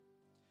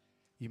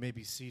You may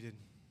be seated.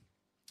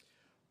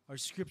 Our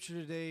scripture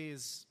today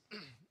is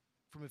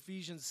from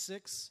Ephesians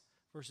 6,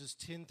 verses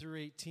 10 through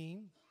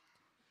 18.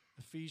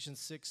 Ephesians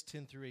 6,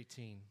 10 through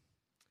 18.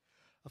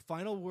 A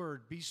final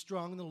word, be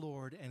strong in the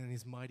Lord and in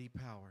his mighty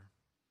power.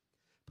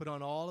 Put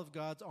on all of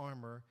God's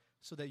armor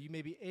so that you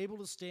may be able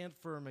to stand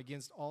firm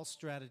against all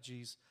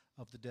strategies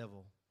of the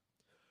devil.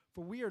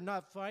 For we are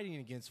not fighting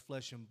against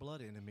flesh and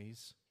blood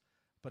enemies,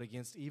 but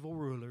against evil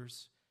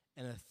rulers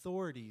and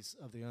authorities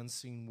of the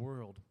unseen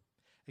world,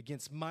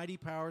 against mighty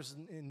powers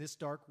in this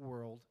dark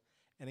world,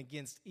 and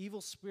against evil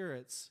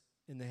spirits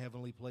in the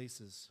heavenly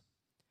places.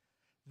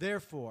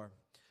 Therefore,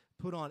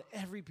 put on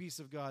every piece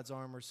of God's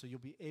armor so you'll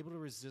be able to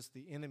resist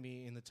the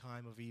enemy in the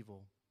time of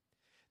evil.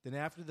 Then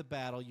after the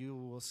battle, you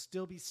will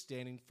still be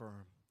standing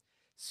firm.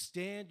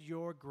 Stand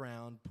your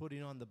ground,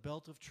 putting on the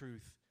belt of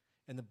truth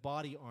and the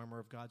body armor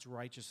of God's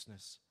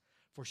righteousness.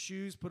 For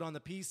shoes, put on the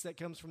peace that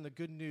comes from the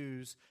good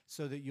news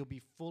so that you'll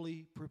be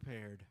fully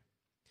prepared.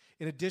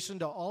 In addition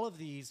to all of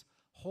these,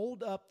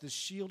 hold up the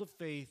shield of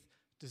faith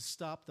to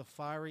stop the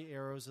fiery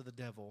arrows of the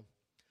devil.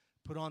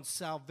 Put on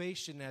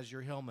salvation as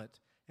your helmet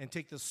and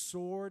take the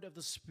sword of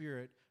the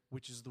Spirit,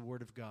 which is the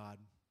word of God.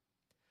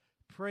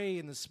 Pray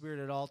in the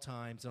Spirit at all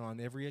times and on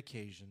every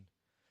occasion.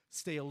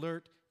 Stay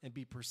alert and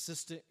be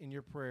persistent in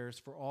your prayers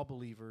for all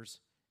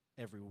believers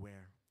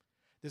everywhere.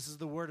 This is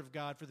the word of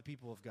God for the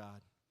people of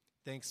God.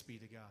 Thanks be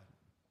to God.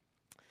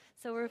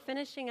 So we're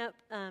finishing up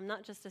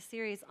not just a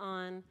series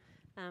on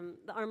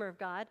the armor of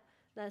God.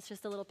 That's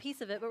just a little piece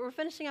of it. But we're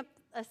finishing up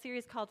a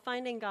series called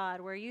Finding God,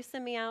 where you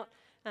send me out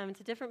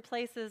to different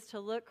places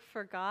to look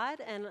for God.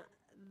 And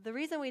the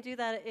reason we do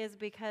that is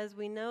because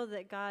we know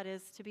that God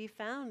is to be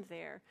found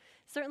there.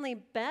 Certainly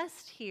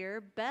best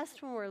here,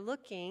 best when we're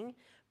looking,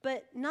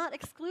 but not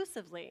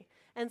exclusively.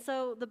 And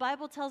so the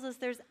Bible tells us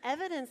there's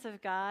evidence of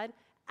God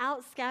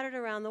out scattered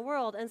around the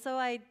world. And so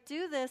I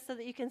do this so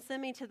that you can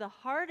send me to the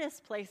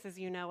hardest places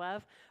you know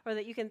of or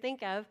that you can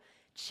think of,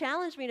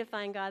 challenge me to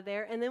find God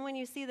there, and then when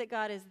you see that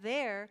God is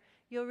there,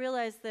 you'll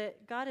realize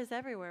that God is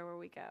everywhere where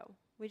we go.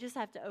 We just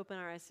have to open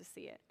our eyes to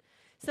see it.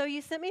 So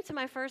you sent me to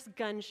my first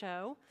gun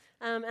show,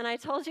 and I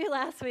told you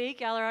last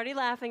week, y'all are already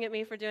laughing at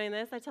me for doing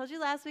this, I told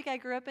you last week I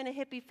grew up in a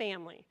hippie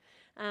family.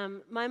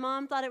 My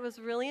mom thought it was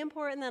really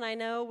important that I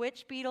know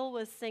which Beatle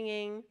was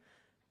singing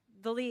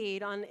the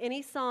lead on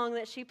any song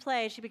that she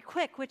played. She'd be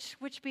quick, which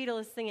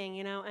Beatle is singing,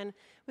 you know? And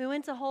we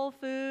went to Whole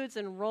Foods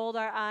and rolled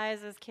our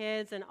eyes as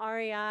kids and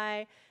REI.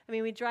 I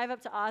mean, we'd drive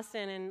up to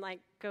Austin and like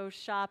go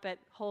shop at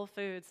Whole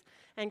Foods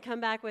and come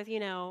back with,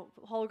 you know,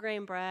 whole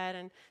grain bread.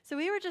 And so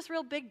we were just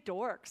real big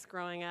dorks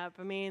growing up.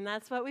 I mean,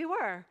 that's what we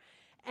were.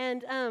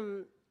 And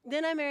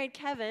then I married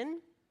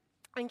Kevin,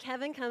 and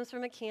Kevin comes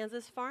from a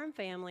Kansas farm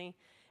family.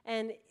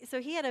 And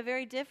so he had a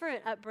very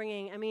different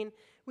upbringing. I mean,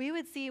 we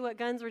would see what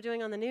guns were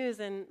doing on the news,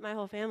 and my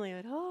whole family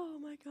would, oh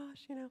my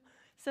gosh, you know,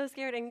 so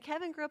scared. And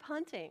Kevin grew up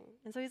hunting.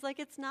 And so he's like,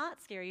 it's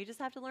not scary. You just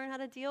have to learn how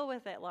to deal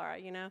with it, Laura,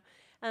 you know.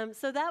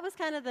 So that was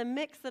kind of the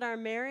mix that our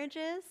marriage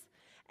is.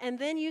 And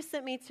then you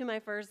sent me to my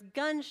first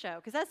gun show,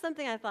 because that's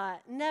something I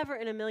thought, never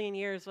in a million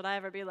years would I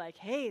ever be like,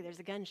 hey, there's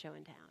a gun show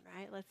in town,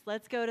 right?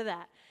 Let's go to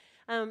that.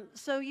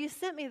 So you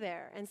sent me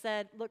there and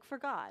said, look for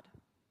God.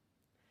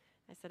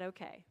 I said,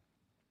 okay.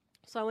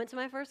 So I went to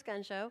my first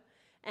gun show,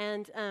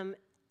 and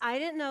I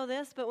didn't know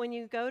this, but when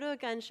you go to a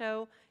gun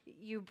show,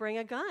 you bring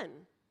a gun.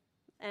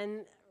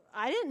 And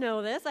I didn't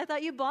know this. I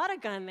thought you bought a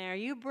gun there.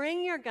 You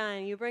bring your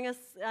gun. You bring a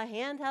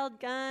handheld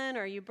gun,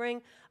 or you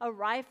bring a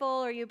rifle,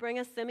 or you bring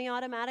a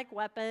semi-automatic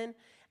weapon,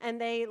 and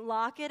they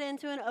lock it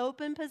into an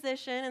open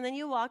position, and then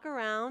you walk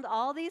around,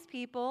 all these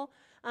people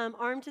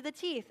armed to the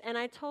teeth. And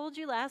I told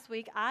you last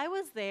week I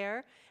was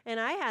there,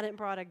 and I hadn't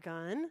brought a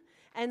gun,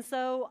 and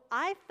so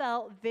I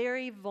felt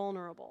very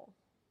vulnerable.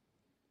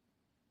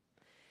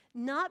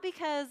 Not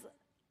because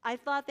I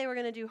thought they were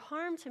going to do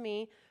harm to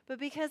me, but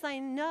because I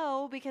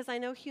know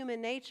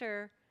human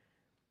nature,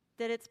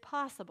 that it's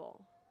possible,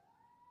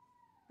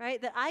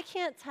 right? That I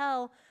can't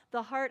tell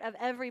the heart of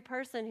every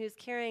person who's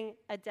carrying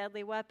a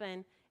deadly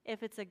weapon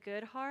if it's a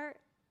good heart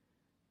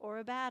or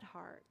a bad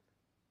heart.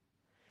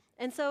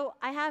 And so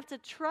I have to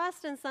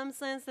trust in some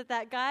sense that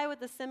that guy with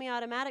the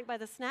semi-automatic by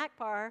the snack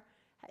bar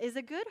is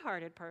a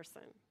good-hearted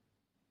person,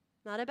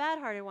 not a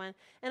bad-hearted one.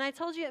 And I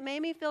told you it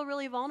made me feel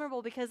really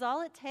vulnerable, because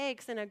all it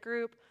takes in a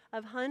group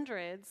of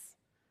hundreds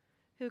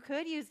who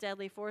could use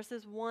deadly force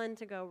is one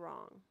to go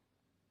wrong.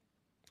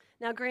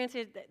 Now,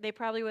 granted, they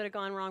probably would have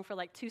gone wrong for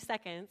like 2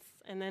 seconds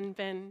and then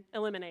been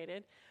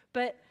eliminated.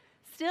 But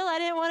still, I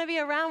didn't want to be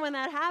around when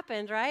that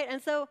happened, right?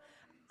 And so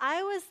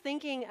I was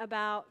thinking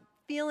about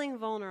feeling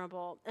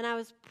vulnerable, and I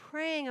was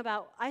praying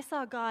about, I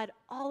saw God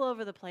all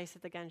over the place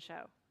at the gun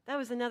show. That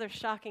was another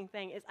shocking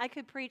thing, is I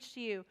could preach to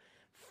you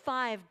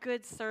 5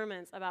 good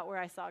sermons about where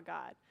I saw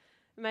God.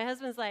 And my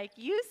husband's like,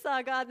 you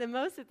saw God the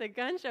most at the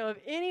gun show of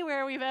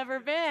anywhere we've ever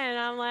been. And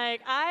I'm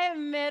like, I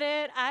admit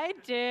it, I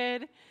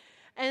did.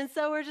 And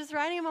so we're just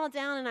writing them all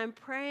down, and I'm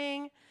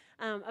praying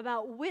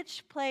about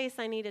which place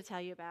I need to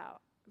tell you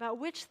about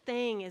which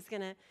thing is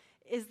going to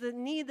is the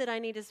need that I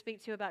need to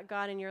speak to about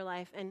God in your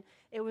life. And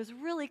it was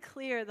really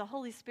clear. The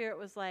Holy Spirit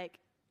was like,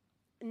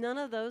 none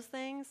of those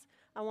things.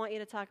 I want you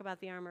to talk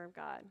about the armor of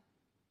God.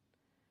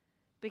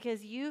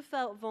 Because you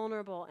felt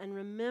vulnerable. And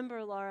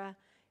remember, Laura,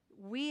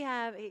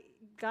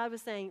 God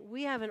was saying,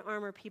 we have an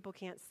armor people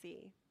can't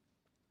see.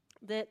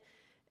 That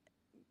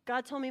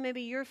God told me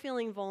maybe you're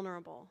feeling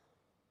vulnerable.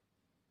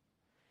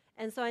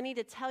 And so I need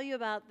to tell you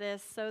about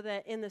this so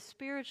that in the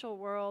spiritual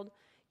world,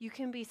 you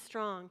can be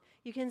strong.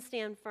 You can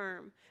stand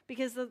firm.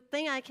 Because the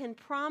thing I can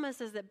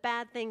promise is that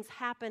bad things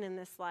happen in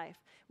this life.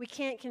 We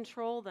can't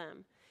control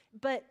them.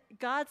 But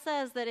God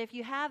says that if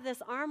you have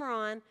this armor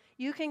on,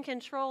 you can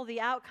control the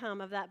outcome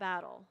of that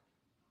battle.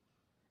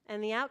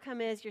 And the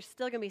outcome is you're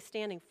still going to be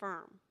standing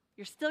firm.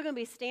 You're still going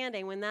to be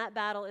standing when that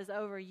battle is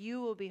over.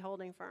 You will be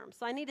holding firm.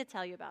 So I need to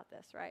tell you about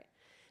this, right?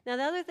 Now,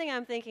 the other thing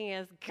I'm thinking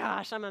is,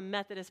 gosh, I'm a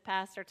Methodist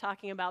pastor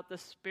talking about the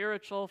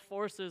spiritual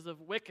forces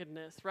of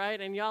wickedness, right?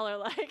 And y'all are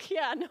like,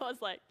 yeah,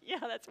 Noah's like, yeah,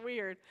 that's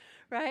weird,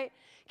 right?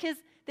 Because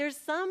there's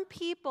some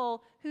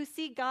people who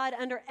see God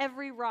under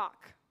every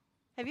rock.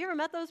 Have you ever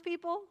met those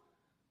people?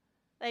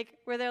 Like,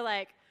 where they're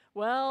like,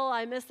 well,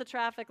 I missed the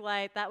traffic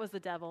light. That was the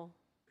devil.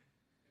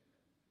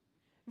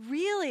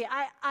 Really,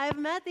 I've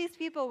met these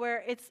people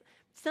where it's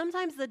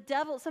sometimes the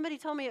devil. Somebody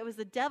told me it was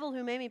the devil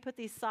who made me put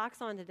these socks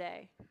on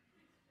today.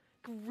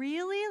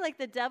 Really? Like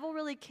the devil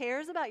really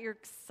cares about your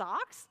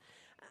socks?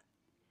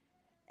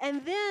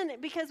 And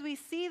then because we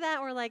see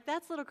that, we're like,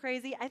 that's a little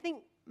crazy. I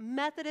think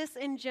Methodists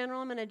in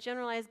general, I'm going to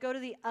generalize, go to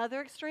the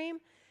other extreme.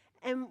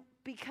 And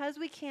because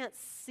we can't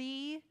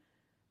see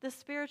the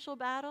spiritual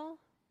battle,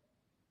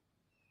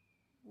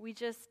 we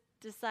just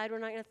decide we're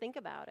not going to think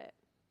about it.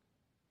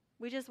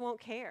 We just won't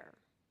care.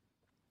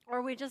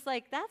 Or we just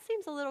like, that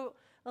seems a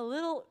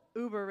little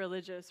uber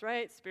religious,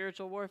 right?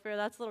 Spiritual warfare,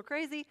 that's a little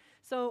crazy.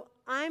 So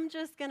I'm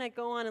just going to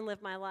go on and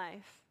live my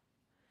life.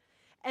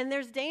 And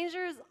there's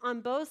dangers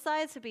on both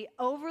sides to be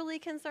overly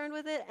concerned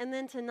with it and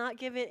then to not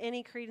give it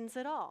any credence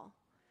at all.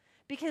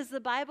 Because the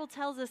Bible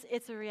tells us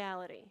it's a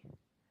reality.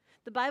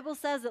 The Bible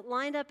says that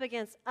lined up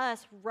against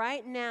us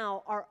right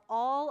now are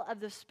all of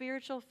the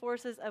spiritual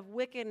forces of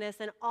wickedness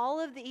and all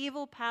of the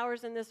evil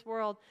powers in this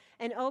world.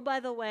 And oh, by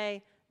the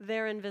way,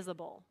 they're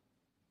invisible.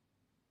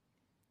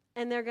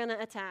 And they're going to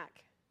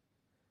attack.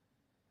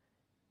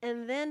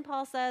 And then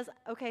Paul says,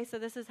 okay, so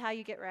this is how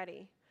you get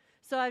ready.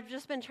 So I've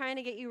just been trying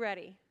to get you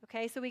ready.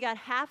 Okay, so we got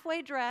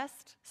halfway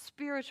dressed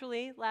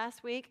spiritually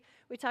last week.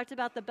 We talked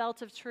about the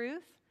belt of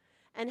truth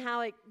and how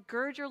it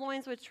gird your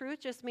loins with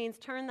truth just means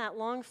turn that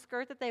long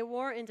skirt that they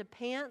wore into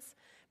pants.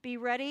 Be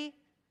ready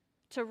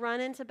to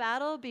run into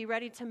battle. Be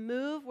ready to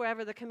move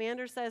wherever the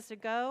commander says to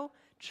go.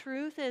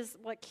 Truth is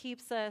what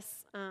keeps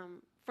us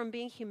from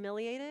being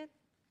humiliated.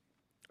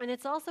 And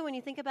it's also when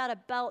you think about a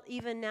belt,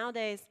 even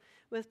nowadays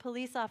with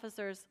police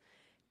officers,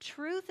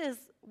 truth is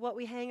what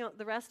we hang out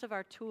the rest of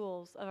our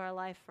tools of our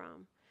life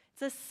from.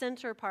 It's a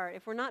center part.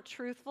 If we're not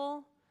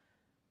truthful,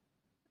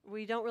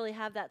 we don't really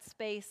have that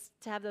space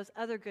to have those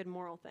other good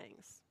moral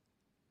things.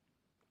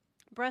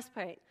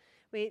 Breastplate.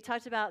 We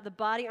talked about the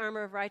body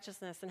armor of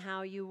righteousness and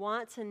how you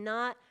want to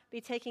not be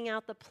taking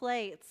out the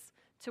plates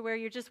to where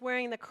you're just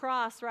wearing the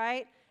cross,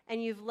 right?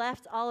 And you've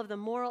left all of the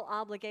moral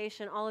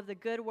obligation, all of the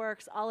good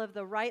works, all of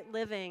the right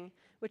living,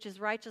 which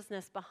is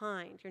righteousness,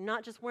 behind. You're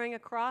not just wearing a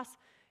cross,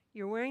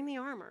 you're wearing the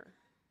armor.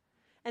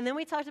 And then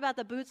we talked about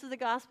the boots of the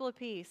gospel of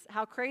peace,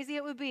 how crazy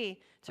it would be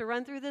to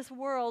run through this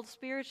world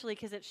spiritually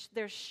because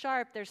there's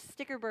sharp, there's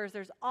sticker burrs,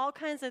 there's all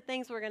kinds of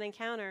things we're going to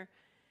encounter.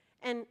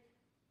 And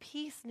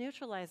peace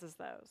neutralizes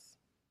those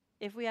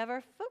if we have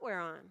our footwear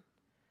on.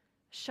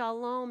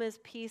 Shalom is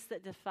peace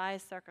that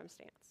defies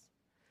circumstance.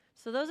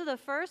 So those are the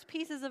first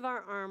pieces of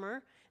our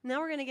armor. Now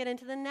we're going to get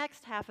into the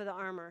next half of the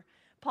armor.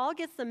 Paul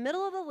gets the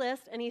middle of the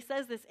list, and he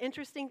says this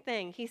interesting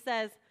thing. He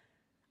says,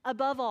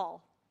 above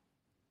all.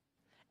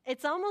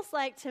 It's almost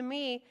like, to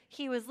me,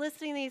 he was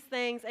listing these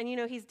things, and,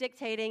 he's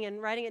dictating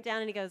and writing it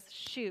down, and he goes,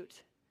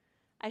 shoot,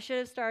 I should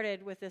have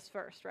started with this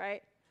first,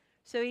 right?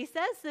 So he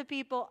says to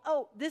people,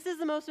 oh, this is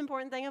the most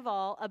important thing of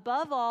all.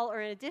 Above all,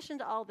 or in addition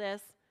to all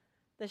this,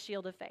 the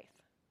shield of faith.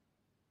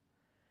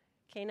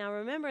 Okay, now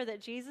remember that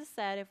Jesus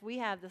said if we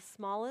have the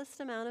smallest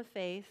amount of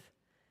faith,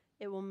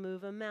 it will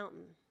move a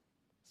mountain.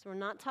 So we're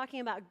not talking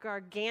about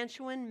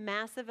gargantuan,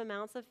 massive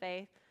amounts of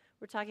faith.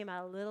 We're talking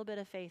about a little bit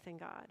of faith in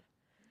God.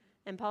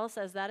 And Paul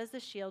says that is the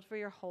shield for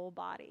your whole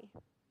body,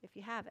 if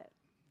you have it.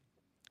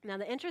 Now,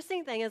 the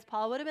interesting thing is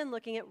Paul would have been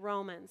looking at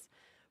Romans.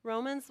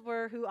 Romans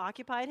were who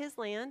occupied his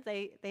land.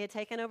 They had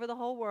taken over the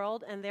whole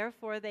world, and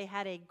therefore they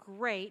had a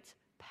great,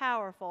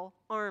 powerful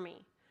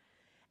army.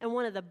 And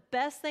one of the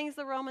best things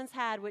the Romans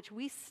had, which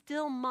we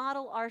still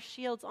model our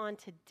shields on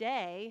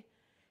today,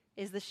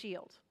 is the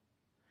shield.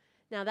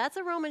 Now, that's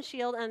a Roman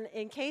shield, and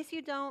in case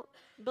you don't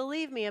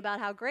believe me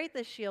about how great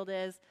this shield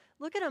is,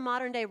 look at a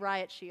modern-day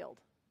riot shield.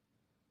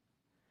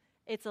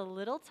 It's a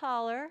little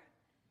taller,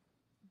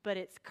 but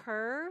it's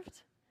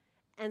curved,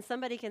 and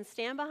somebody can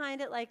stand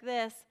behind it like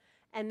this,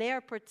 and they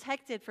are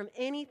protected from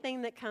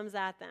anything that comes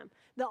at them.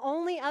 The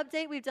only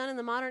update we've done in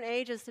the modern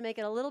age is to make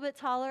it a little bit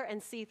taller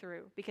and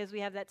see-through because we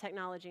have that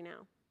technology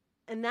now.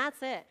 And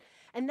that's it.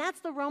 And that's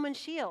the Roman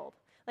shield.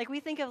 Like we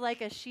think of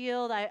like a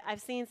shield.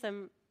 I've seen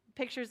some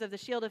pictures of the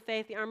shield of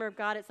faith, the armor of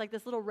God. It's like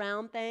this little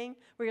round thing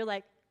where you're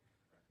like,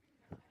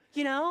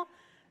 you know?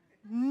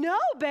 No,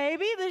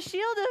 baby. The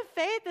shield of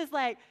faith is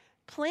like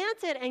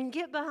plant it and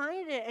get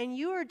behind it and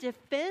you are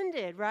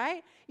defended,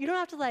 right? You don't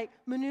have to like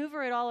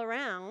maneuver it all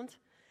around.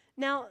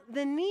 Now,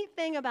 the neat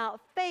thing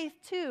about faith,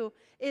 too,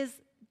 is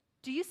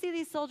do you see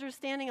these soldiers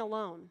standing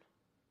alone?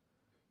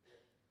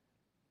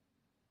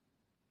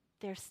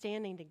 They're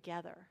standing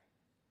together.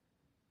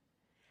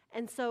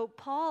 And so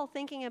Paul,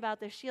 thinking about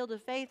the shield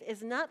of faith,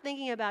 is not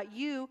thinking about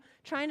you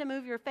trying to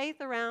move your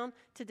faith around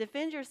to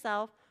defend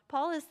yourself.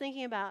 Paul is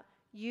thinking about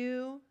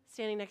you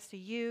standing next to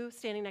you,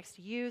 standing next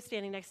to you,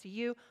 standing next to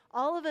you,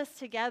 all of us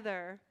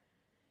together.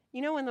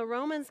 You know, when the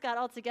Romans got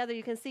all together,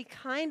 you can see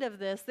kind of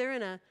this. They're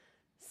in a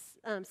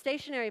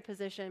stationary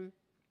position.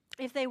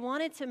 If they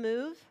wanted to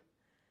move,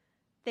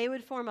 they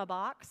would form a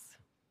box.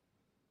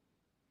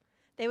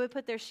 They would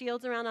put their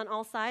shields around on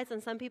all sides,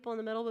 and some people in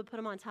the middle would put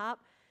them on top.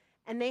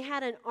 And they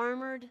had an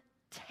armored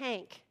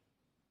tank.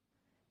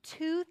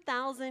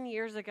 2,000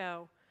 years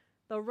ago,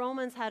 the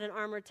Romans had an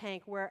armored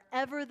tank.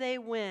 Wherever they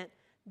went,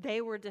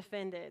 they were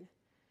defended.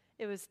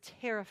 It was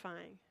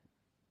terrifying.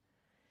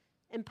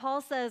 And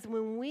Paul says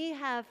when we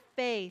have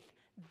faith,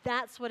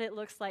 that's what it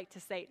looks like to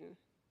Satan.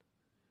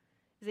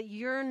 Is that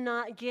you're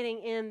not getting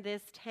in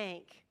this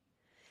tank.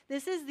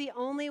 This is the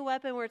only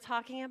weapon we're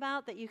talking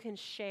about that you can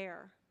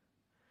share.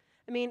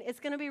 I mean, it's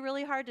going to be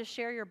really hard to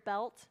share your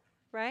belt,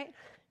 right?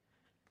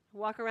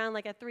 Walk around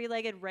like a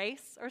three-legged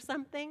race or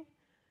something.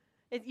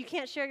 You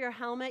can't share your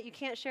helmet. You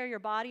can't share your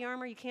body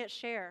armor. You can't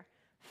share.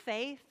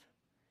 Faith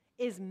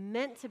is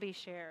meant to be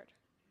shared.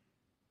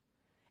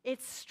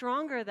 It's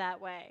stronger that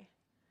way.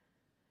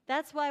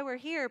 That's why we're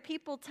here.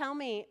 People tell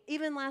me,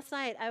 even last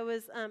night, I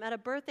was at a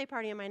birthday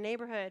party in my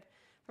neighborhood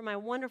for my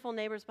wonderful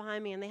neighbors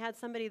behind me, and they had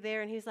somebody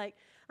there, and he's like,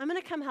 I'm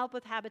going to come help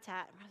with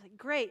Habitat. I was like,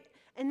 great.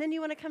 And then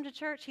you want to come to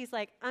church? He's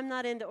like, I'm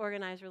not into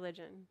organized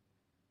religion.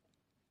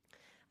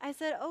 I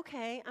said,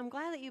 okay, I'm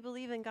glad that you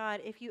believe in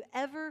God. If you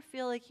ever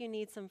feel like you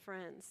need some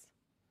friends,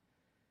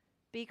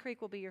 Bee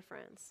Creek will be your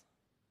friends.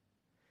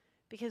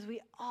 Because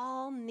we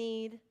all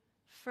need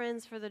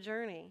friends for the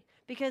journey.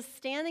 Because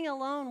standing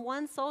alone,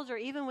 one soldier,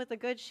 even with a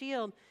good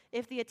shield,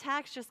 if the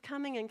attack's just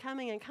coming and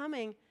coming and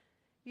coming,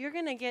 you're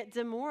going to get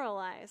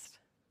demoralized.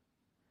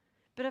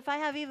 But if I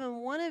have even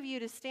one of you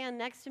to stand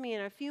next to me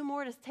and a few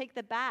more to take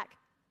the back,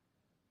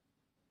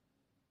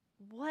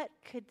 what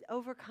could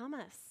overcome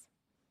us?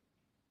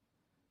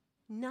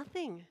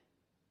 Nothing.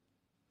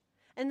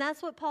 And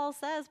that's what Paul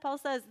says. Paul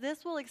says,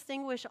 this will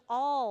extinguish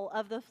all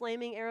of the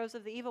flaming arrows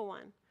of the evil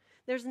one.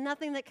 There's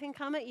nothing that can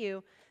come at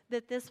you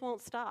that this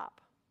won't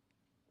stop.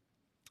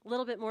 A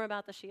little bit more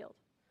about the shield.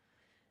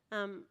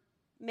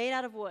 Made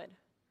out of wood.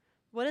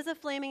 What does a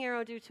flaming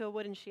arrow do to a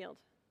wooden shield?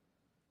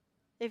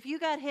 If you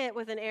got hit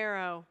with an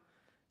arrow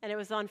and it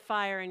was on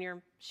fire and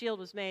your shield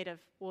was made of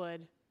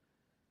wood,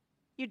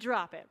 you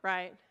drop it,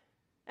 right?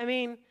 I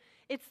mean,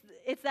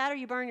 it's that or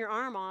you burn your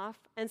arm off.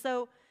 And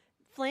so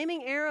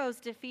flaming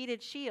arrows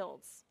defeated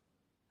shields.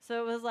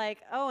 So it was like,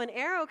 oh, an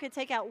arrow could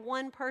take out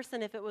one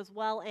person if it was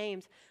well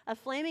aimed. A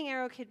flaming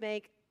arrow could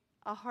make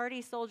a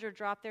hardy soldier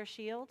drop their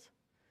shield.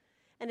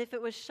 And if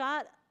it was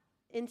shot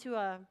into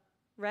a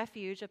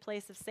refuge, a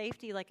place of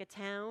safety like a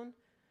town,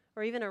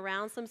 or even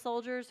around some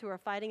soldiers who are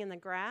fighting in the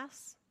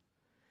grass,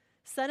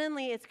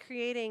 suddenly it's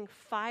creating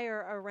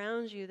fire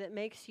around you that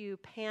makes you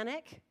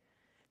panic,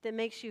 that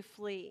makes you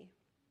flee.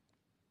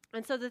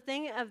 And so the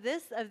thing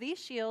of these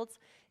shields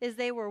is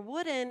they were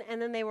wooden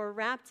and then they were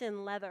wrapped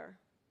in leather,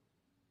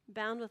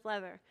 bound with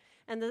leather.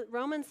 And the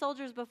Roman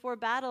soldiers before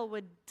battle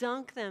would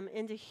dunk them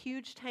into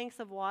huge tanks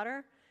of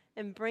water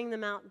and bring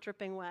them out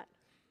dripping wet.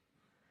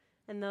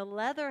 And the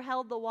leather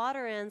held the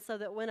water in so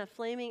that when a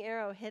flaming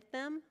arrow hit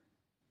them,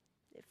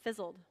 it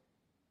fizzled.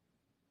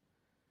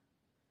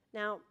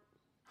 Now,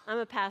 I'm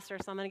a pastor,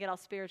 so I'm going to get all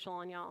spiritual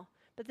on y'all.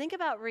 But think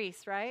about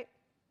Reese, right?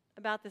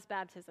 About this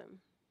baptism.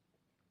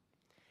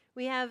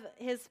 We have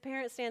his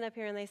parents stand up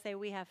here and they say,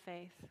 we have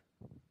faith.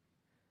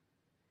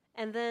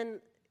 And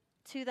then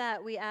to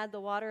that, we add the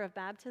water of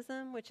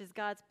baptism, which is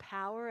God's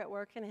power at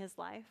work in his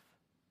life.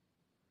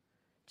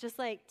 Just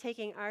like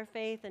taking our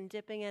faith and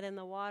dipping it in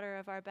the water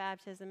of our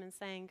baptism and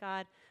saying,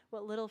 God,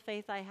 what little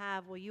faith I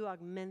have, will you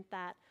augment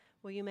that?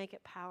 Will you make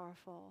it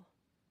powerful?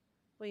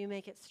 Will you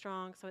make it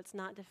strong so it's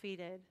not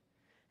defeated?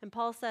 And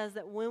Paul says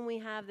that when we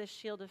have this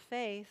shield of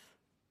faith,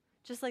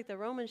 just like the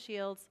Roman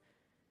shields,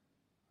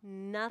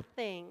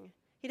 nothing.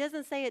 He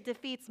doesn't say it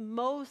defeats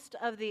most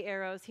of the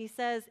arrows. He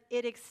says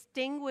it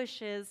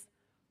extinguishes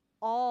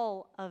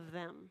all of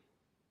them.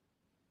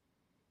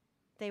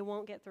 They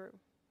won't get through.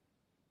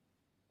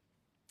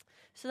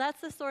 So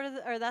that's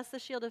that's the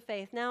shield of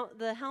faith. Now,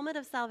 the helmet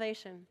of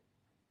salvation.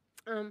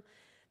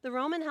 The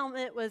Roman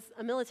helmet was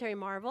a military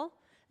marvel.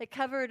 It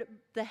covered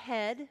the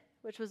head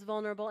which was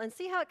vulnerable, and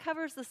see how it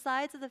covers the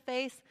sides of the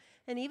face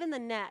and even the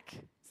neck.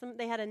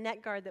 They had a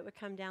neck guard that would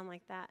come down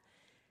like that.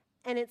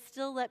 And it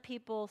still let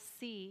people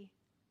see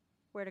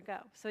where to go.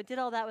 So it did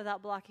all that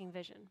without blocking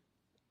vision.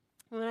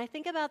 When I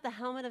think about the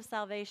helmet of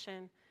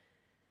salvation,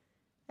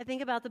 I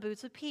think about the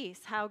boots of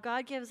peace, how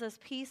God gives us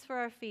peace for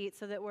our feet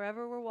so that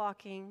wherever we're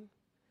walking,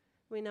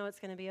 we know it's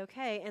going to be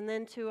okay. And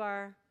then to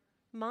our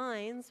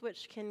minds,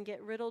 which can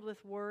get riddled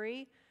with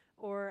worry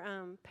or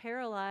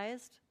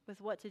paralyzed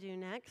with what to do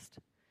next,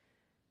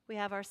 we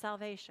have our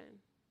salvation,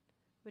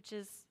 which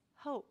is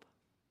hope,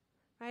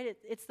 right?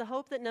 It's the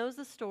hope that knows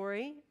the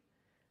story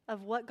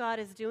of what God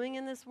is doing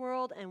in this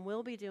world and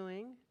will be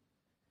doing,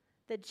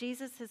 that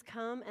Jesus has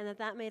come and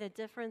that made a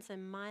difference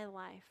in my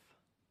life,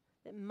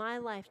 that my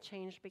life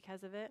changed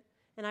because of it.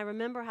 And I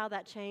remember how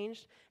that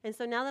changed. And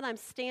so now that I'm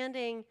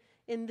standing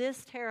in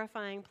this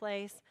terrifying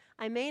place,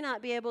 I may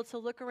not be able to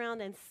look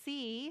around and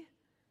see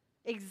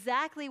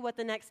exactly what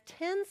the next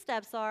 10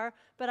 steps are,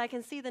 but I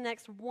can see the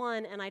next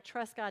one, and I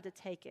trust God to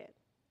take it.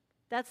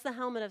 That's the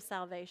helmet of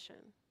salvation.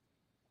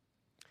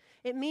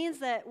 It means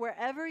that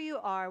wherever you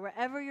are,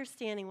 wherever you're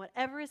standing,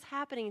 whatever is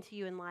happening to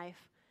you in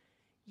life,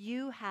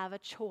 you have a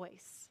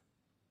choice.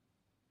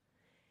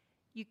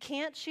 You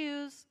can't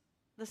choose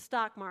the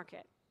stock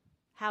market,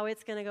 how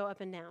it's going to go up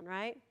and down,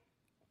 right?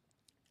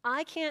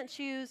 I can't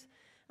choose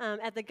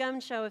at the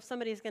gun show if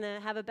somebody's going to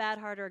have a bad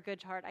heart or a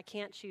good heart. I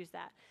can't choose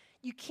that.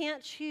 You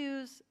can't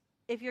choose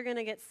if you're going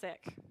to get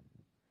sick.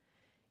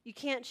 You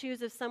can't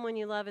choose if someone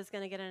you love is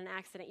going to get in an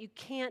accident. You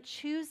can't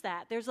choose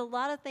that. There's a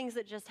lot of things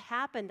that just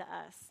happen to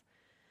us.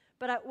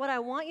 But what I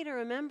want you to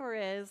remember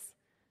is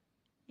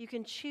you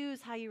can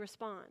choose how you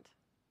respond.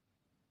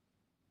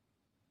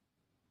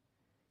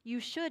 You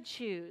should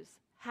choose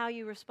how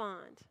you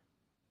respond.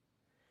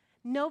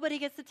 Nobody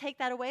gets to take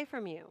that away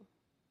from you.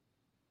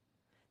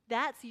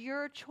 That's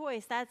your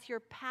choice. That's your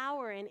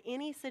power in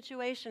any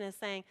situation, is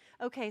saying,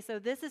 okay, so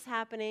this is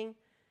happening.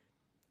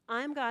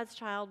 I'm God's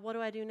child. What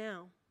do I do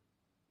now?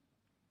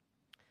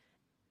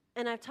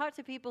 And I've talked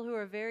to people who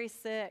are very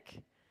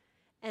sick,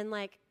 and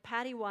like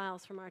Patty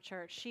Wiles from our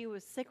church, she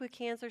was sick with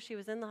cancer. She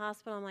was in the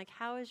hospital. I'm like,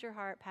 how is your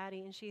heart,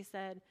 Patty? And she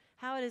said,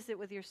 how is it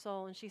with your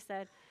soul? And she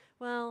said,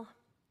 well,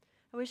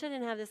 I wish I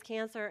didn't have this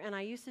cancer, and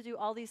I used to do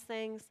all these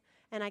things,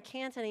 and I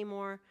can't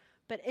anymore.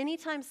 But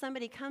anytime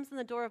somebody comes in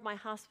the door of my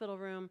hospital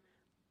room,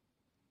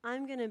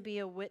 I'm going to be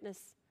a witness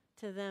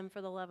to them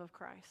for the love of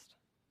Christ.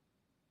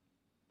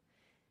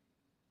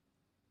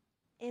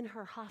 In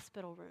her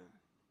hospital room.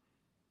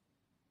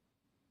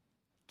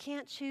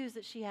 Can't choose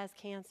that she has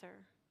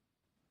cancer,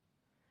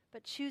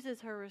 but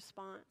chooses her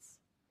response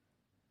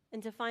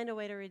and to find a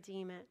way to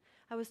redeem it.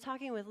 I was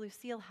talking with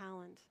Lucille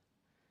Howland.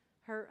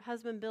 Her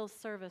husband Bill's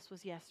service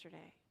was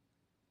yesterday.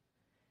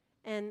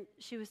 And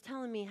she was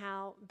telling me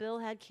how Bill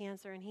had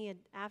cancer, and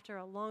after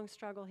a long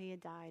struggle, he had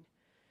died.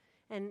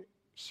 And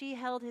she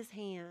held his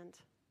hand,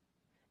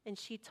 and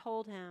she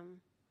told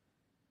him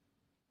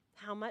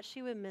how much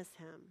she would miss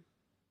him,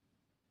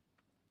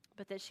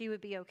 but that she would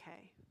be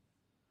okay,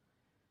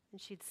 and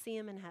she'd see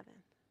him in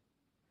heaven.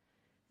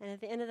 And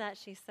at the end of that,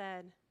 she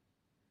said,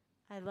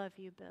 I love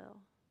you, Bill.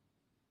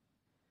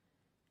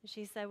 And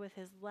she said, with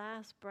his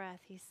last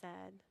breath, he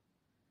said,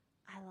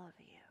 I love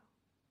you.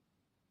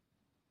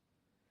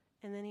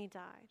 And then he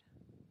died.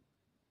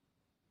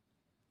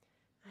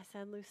 I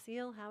said,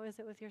 Lucille, how is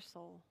it with your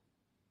soul?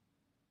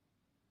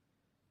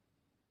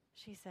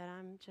 She said,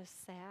 I'm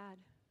just sad.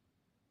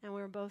 And we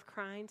were both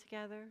crying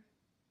together.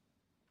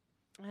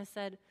 I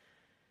said,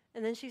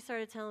 and then she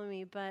started telling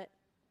me, but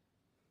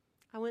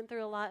I went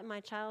through a lot in my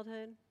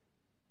childhood.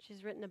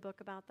 She's written a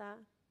book about that.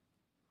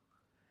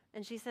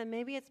 And she said,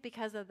 maybe it's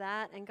because of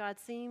that and God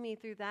seeing me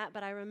through that,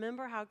 but I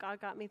remember how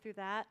God got me through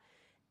that.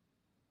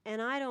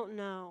 And I don't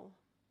know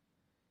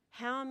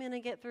how I'm going to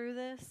get through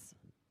this,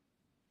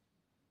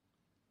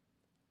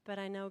 but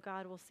I know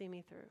God will see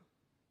me through.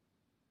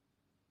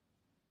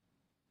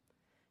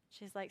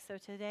 She's like, so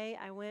today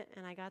I went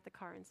and I got the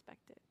car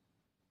inspected.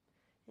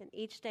 And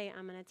each day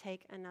I'm going to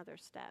take another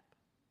step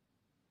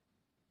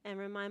and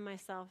remind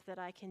myself that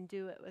I can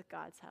do it with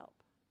God's help.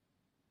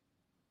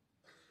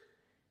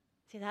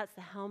 See, that's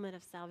the helmet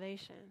of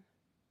salvation.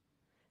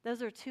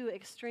 Those are two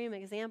extreme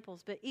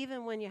examples, but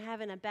even when you're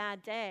having a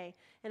bad day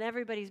and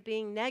everybody's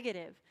being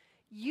negative,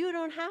 you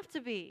don't have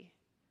to be.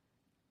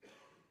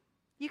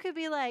 You could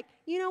be like,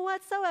 you know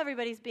what, so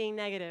everybody's being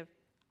negative.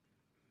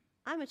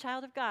 I'm a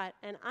child of God,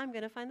 and I'm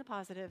going to find the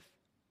positive.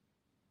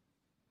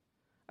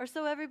 Or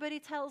so everybody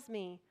tells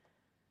me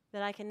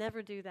that I can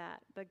never do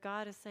that, but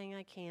God is saying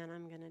I can,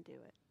 I'm going to do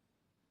it.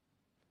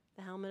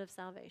 The helmet of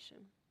salvation.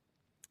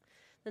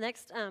 The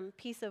next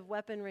piece of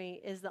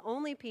weaponry is the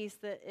only piece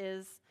that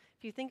is,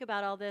 if you think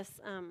about all this,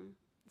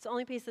 it's the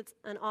only piece that's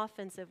an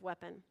offensive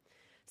weapon.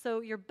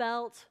 So your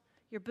belt,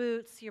 your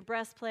boots, your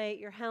breastplate,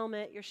 your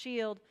helmet, your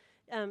shield,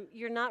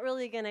 you're not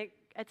really going to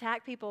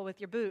attack people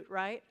with your boot,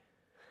 right?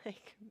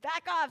 Like,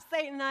 back off,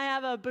 Satan, I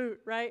have a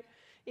boot, right?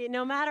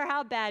 No matter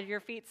how bad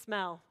your feet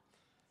smell,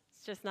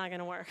 it's just not going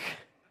to work.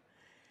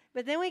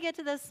 But then we get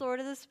to the sword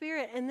of the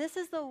Spirit, and this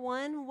is the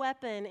one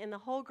weapon in the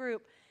whole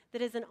group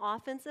that is an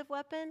offensive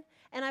weapon.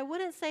 And I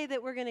wouldn't say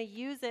that we're going to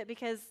use it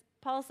because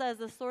Paul says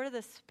the sword of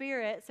the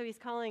Spirit, so he's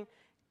calling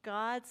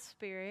God's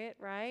Spirit,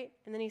 right?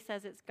 And then he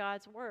says it's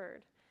God's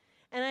Word.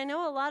 And I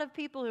know a lot of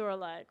people who are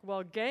like,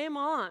 well, game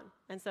on.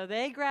 And so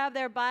they grab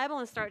their Bible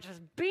and start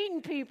just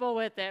beating people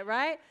with it,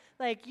 right?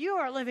 Like, you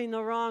are living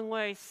the wrong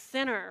way,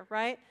 sinner,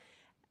 right?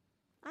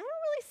 I don't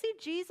really see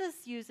Jesus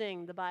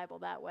using the Bible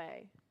that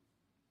way.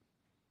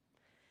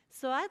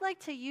 So I'd like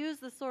to use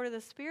the sword of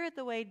the Spirit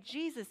the way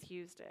Jesus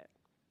used it,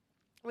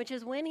 which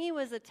is when he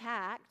was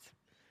attacked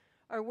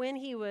or when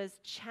he was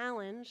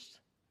challenged,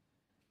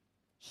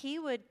 he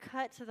would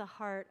cut to the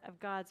heart of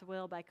God's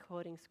will by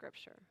quoting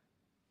Scripture.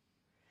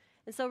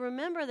 And so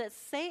remember that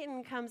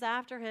Satan comes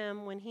after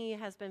him when he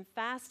has been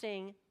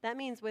fasting. That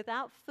means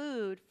without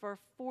food for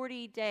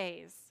 40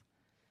 days.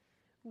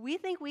 We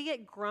think we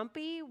get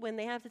grumpy when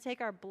they have to take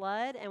our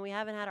blood and we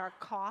haven't had our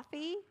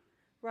coffee,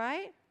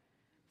 right?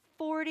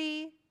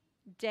 40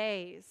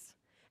 days.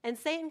 And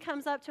Satan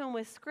comes up to him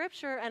with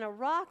Scripture and a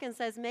rock and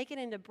says, make it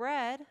into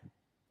bread.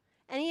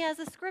 And he has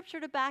a Scripture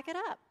to back it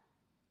up.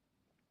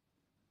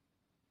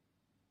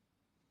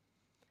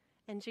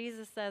 And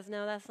Jesus says,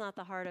 no, that's not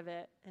the heart of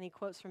it. And he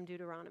quotes from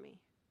Deuteronomy.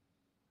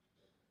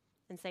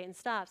 And Satan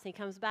stops. And he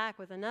comes back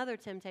with another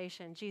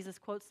temptation. Jesus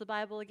quotes the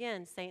Bible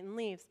again. Satan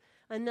leaves.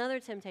 Another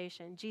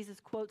temptation. Jesus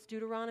quotes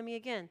Deuteronomy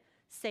again.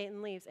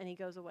 Satan leaves, and he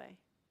goes away.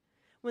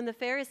 When the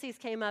Pharisees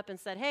came up and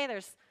said, hey,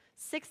 there's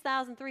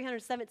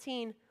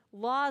 6,317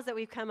 laws that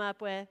we've come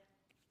up with,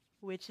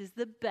 which is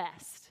the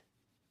best?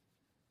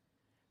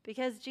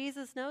 Because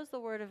Jesus knows the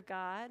Word of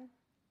God.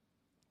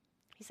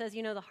 He says,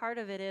 the heart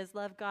of it is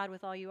love God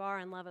with all you are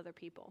and love other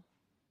people.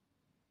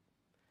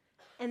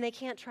 And they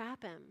can't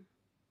trap him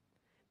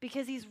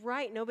because he's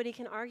right. Nobody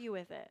can argue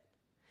with it.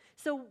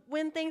 So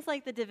when things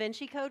like the Da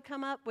Vinci Code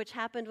come up, which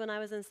happened when I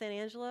was in San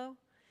Angelo,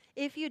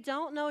 if you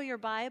don't know your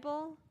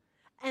Bible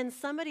and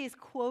somebody's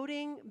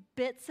quoting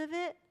bits of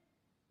it,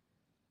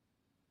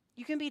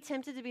 you can be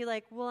tempted to be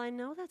like, well, I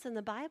know that's in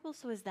the Bible,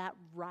 so is that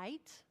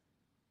right?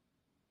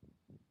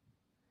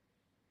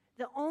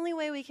 The only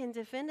way we can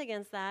defend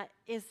against that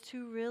is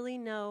to really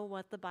know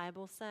what the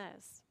Bible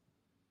says.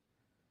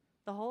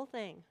 The whole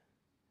thing.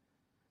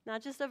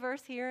 Not just a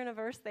verse here and a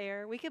verse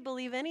there. We could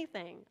believe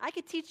anything. I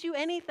could teach you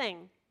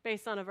anything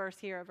based on a verse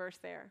here, a verse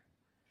there.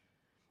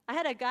 I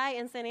had a guy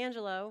in San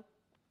Angelo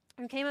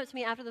who came up to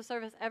me after the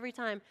service every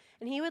time,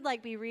 and he would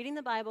be reading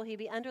the Bible, he'd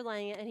be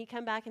underlining it, and he'd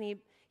come back and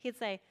he'd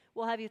say,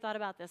 well, have you thought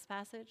about this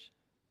passage?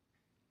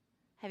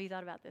 Have you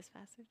thought about this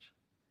passage?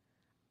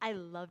 I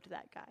loved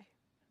that guy.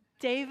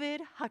 David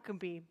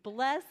Huckabee,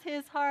 bless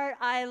his heart,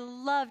 I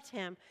loved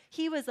him.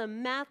 He was a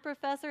math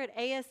professor at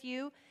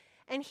ASU,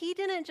 and he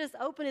didn't just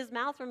open his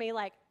mouth for me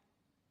like,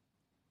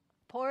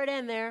 pour it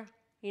in there,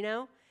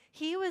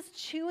 He was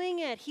chewing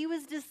it. He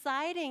was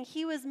deciding.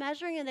 He was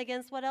measuring it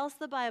against what else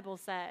the Bible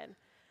said.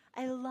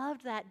 I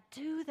loved that.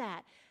 Do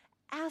that.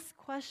 Ask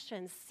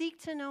questions. Seek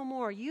to know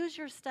more. Use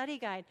your study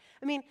guide.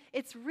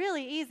 It's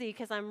really easy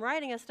because I'm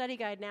writing a study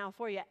guide now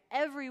for you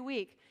every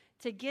week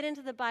to get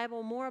into the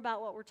Bible more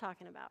about what we're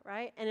talking about,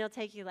 right? And it'll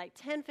take you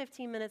 10,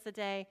 15 minutes a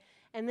day,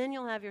 and then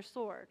you'll have your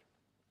sword.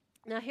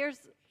 Now,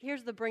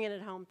 here's the bringing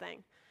it home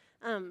thing.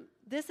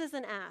 This is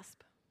an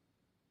asp.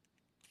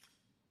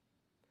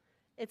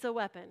 It's a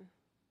weapon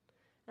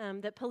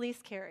that police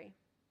carry.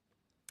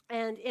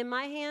 And in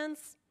my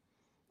hands,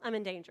 I'm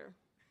in danger.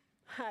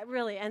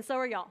 Really, and so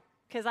are y'all,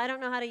 because I don't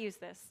know how to use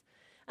this.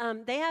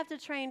 They have to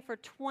train for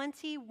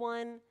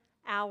 21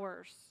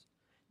 hours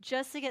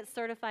just to get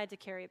certified to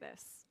carry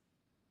this.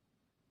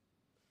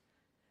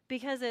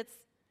 Because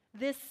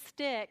this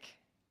stick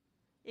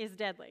is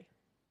deadly,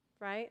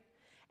 right?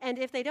 And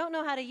if they don't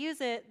know how to use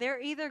it, they're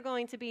either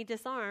going to be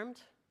disarmed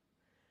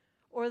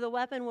or the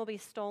weapon will be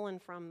stolen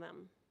from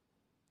them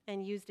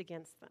and used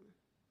against them.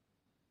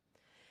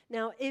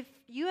 Now, if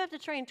you have to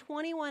train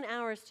 21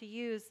 hours to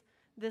use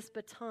this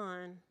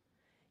baton,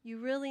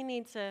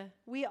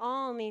 we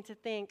all need to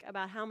think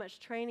about how much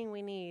training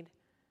we need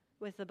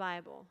with the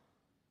Bible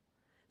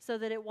so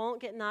that it won't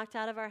get knocked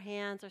out of our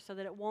hands or so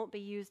that it won't be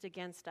used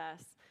against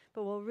us,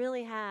 but we'll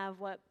really have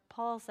what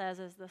Paul says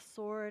is the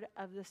sword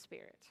of the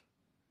Spirit.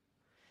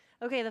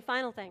 Okay, the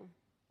final thing.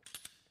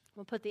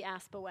 We'll put the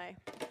asp away.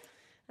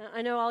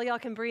 I know all y'all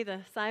can breathe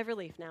a sigh of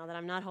relief now that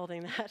I'm not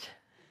holding that.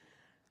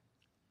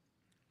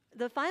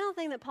 The final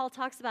thing that Paul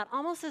talks about,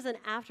 almost as an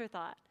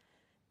afterthought,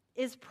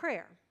 is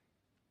prayer.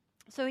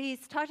 So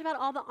he's talked about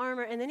all the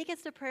armor, and then he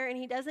gets to prayer, and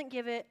he doesn't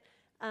give it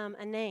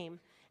a name.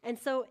 And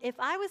so if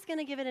I was going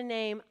to give it a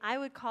name, I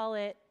would call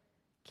it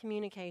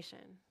communication.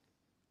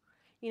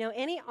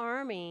 Any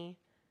army,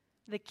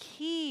 the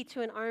key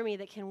to an army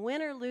that can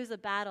win or lose a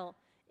battle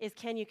is,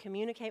 can you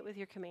communicate with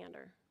your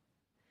commander?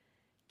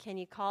 Can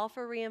you call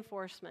for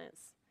reinforcements?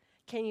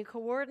 Can you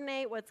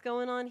coordinate what's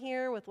going on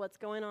here with what's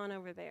going on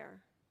over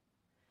there?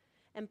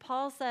 And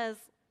Paul says,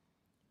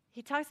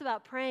 he talks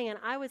about praying, and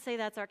I would say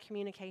that's our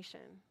communication.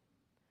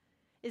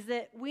 is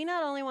that we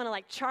not only want to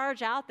like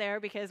charge out there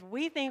because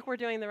we think we're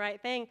doing the right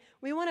thing,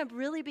 we want to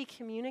really be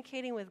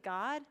communicating with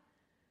God,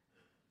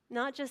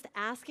 not just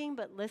asking,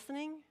 but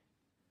listening,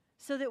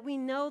 so that we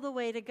know the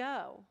way to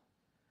go,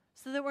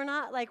 so that we're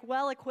not like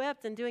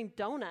well-equipped and doing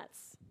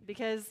donuts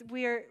because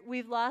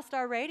we've lost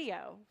our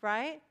radio,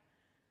 right?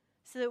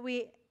 So that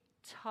we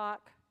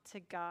talk to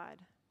God.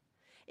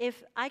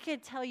 If I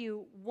could tell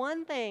you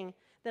one thing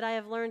that I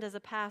have learned as a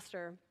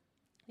pastor,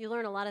 you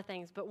learn a lot of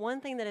things, but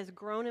one thing that has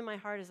grown in my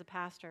heart as a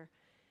pastor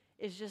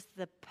is just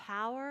the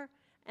power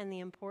and the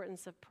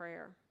importance of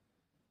prayer.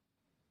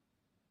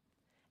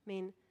 I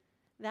mean,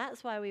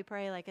 that's why we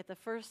pray. Like at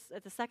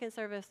the second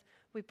service,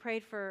 we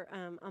prayed for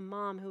a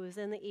mom who was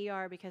in the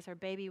ER because her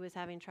baby was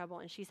having trouble,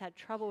 and she's had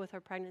trouble with her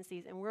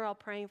pregnancies, and we're all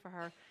praying for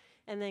her.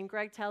 And then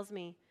Greg tells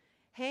me,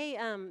 hey,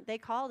 they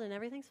called and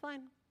everything's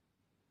fine.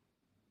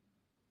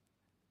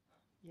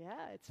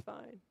 Yeah, it's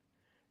fine.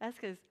 That's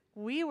because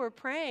we were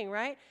praying,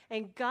 right?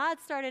 And God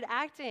started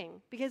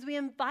acting because we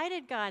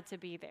invited God to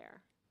be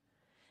there.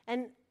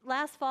 And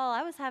last fall,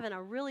 I was having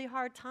a really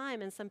hard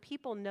time, and some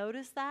people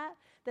noticed that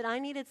I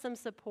needed some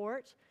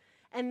support.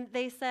 And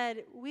they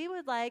said, we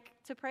would like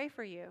to pray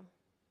for you.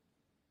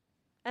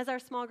 As our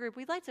small group,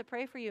 we'd like to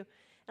pray for you.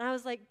 And I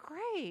was like,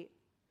 great,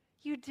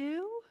 you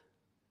do?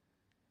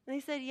 And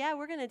they said, yeah,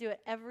 we're going to do it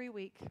every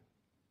week.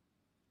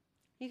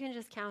 You can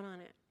just count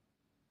on it.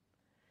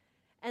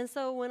 And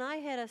so when I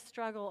hit a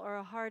struggle or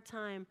a hard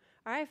time,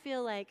 or I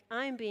feel like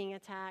I'm being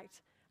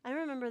attacked, I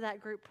remember that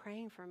group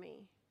praying for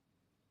me.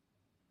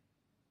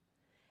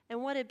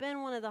 And what had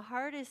been one of the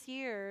hardest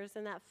years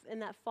in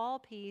that fall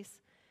piece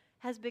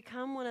has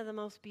become one of the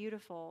most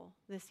beautiful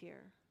this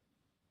year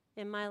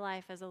in my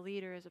life as a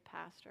leader, as a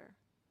pastor.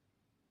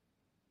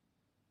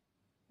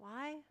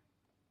 Why?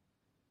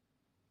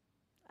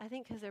 I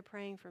think because they're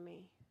praying for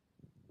me.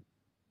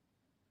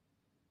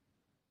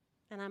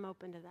 And I'm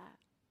open to that.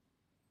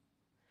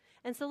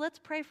 And so let's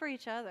pray for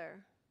each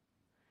other.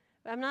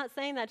 I'm not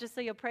saying that just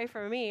so you'll pray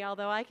for me,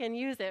 although I can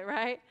use it,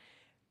 right?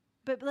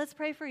 But let's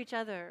pray for each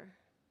other.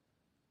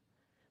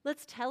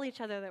 Let's tell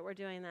each other that we're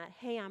doing that.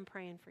 Hey, I'm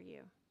praying for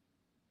you.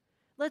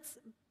 Let's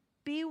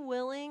be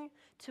willing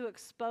to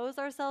expose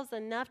ourselves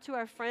enough to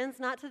our friends,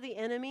 not to the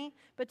enemy,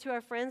 but to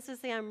our friends to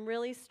say, I'm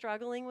really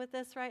struggling with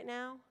this right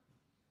now.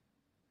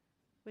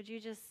 Would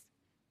you just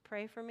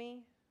pray for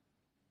me?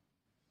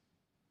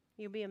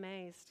 You'll be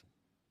amazed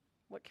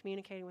what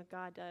communicating with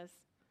God does,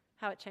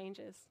 how it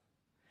changes.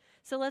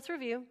 So let's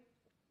review.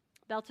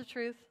 Belt of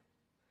truth.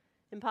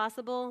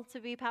 Impossible to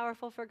be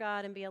powerful for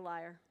God and be a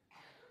liar.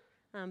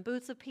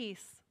 Boots of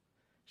peace.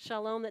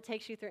 Shalom that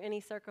takes you through any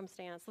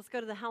circumstance. Let's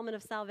go to the helmet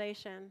of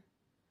salvation.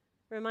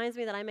 Reminds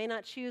me that I may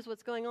not choose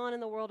what's going on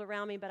in the world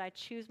around me, but I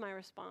choose my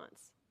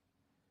response.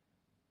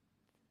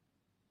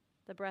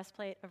 The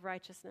breastplate of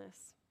righteousness.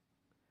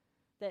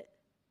 That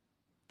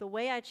the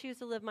way I choose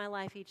to live my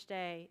life each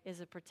day is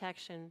a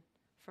protection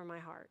for my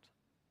heart.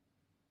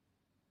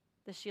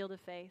 The shield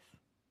of faith,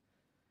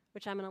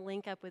 which I'm going to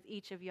link up with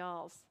each of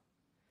y'all's,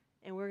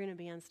 and we're going to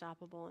be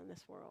unstoppable in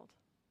this world.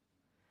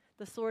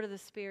 The sword of the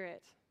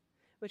Spirit,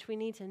 which we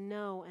need to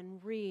know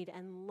and read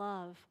and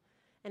love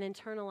and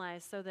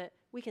internalize so that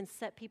we can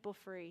set people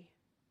free,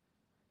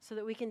 so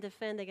that we can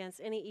defend against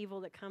any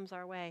evil that comes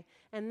our way.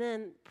 And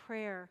then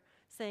prayer,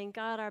 saying,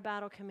 God, our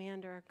battle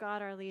commander,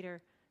 God, our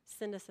leader,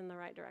 send us in the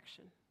right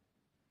direction.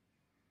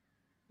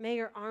 May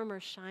your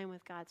armor shine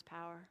with God's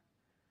power.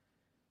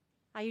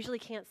 I usually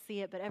can't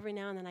see it, but every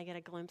now and then I get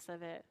a glimpse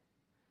of it.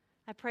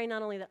 I pray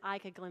not only that I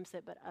could glimpse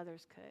it, but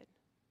others could.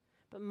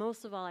 But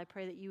most of all, I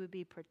pray that you would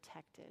be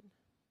protected,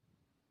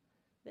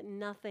 that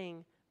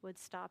nothing would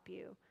stop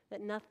you, that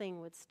nothing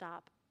would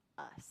stop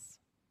us.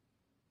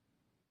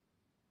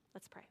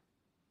 Let's pray.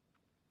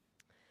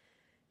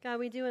 God,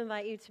 we do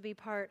invite you to be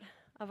part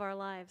of our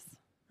lives,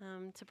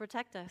 to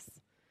protect us,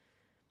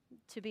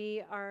 to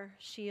be our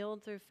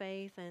shield through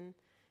faith, and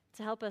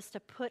to help us to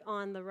put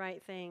on the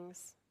right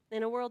things.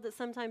 In a world that's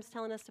sometimes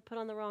telling us to put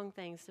on the wrong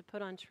things, to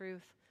put on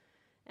truth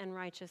and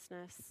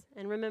righteousness,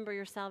 and remember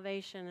your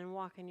salvation and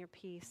walk in your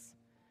peace.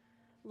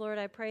 Lord,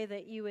 I pray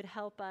that you would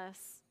help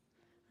us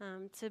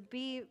to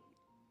be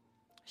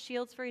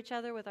shields for each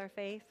other with our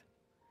faith,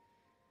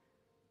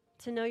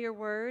 to know your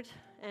word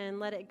and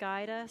let it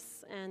guide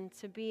us, and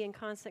to be in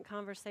constant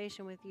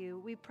conversation with you.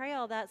 We pray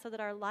all that so that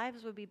our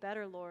lives would be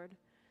better, Lord,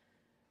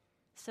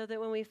 so that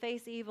when we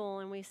face evil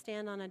and we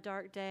stand on a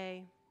dark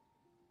day,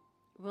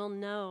 we'll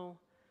know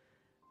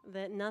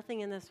that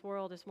nothing in this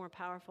world is more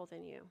powerful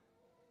than you,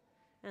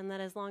 and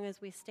that as long as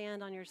we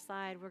stand on your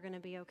side, we're going to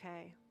be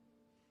okay.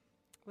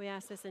 We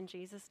ask this in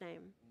Jesus'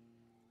 name.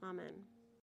 Amen.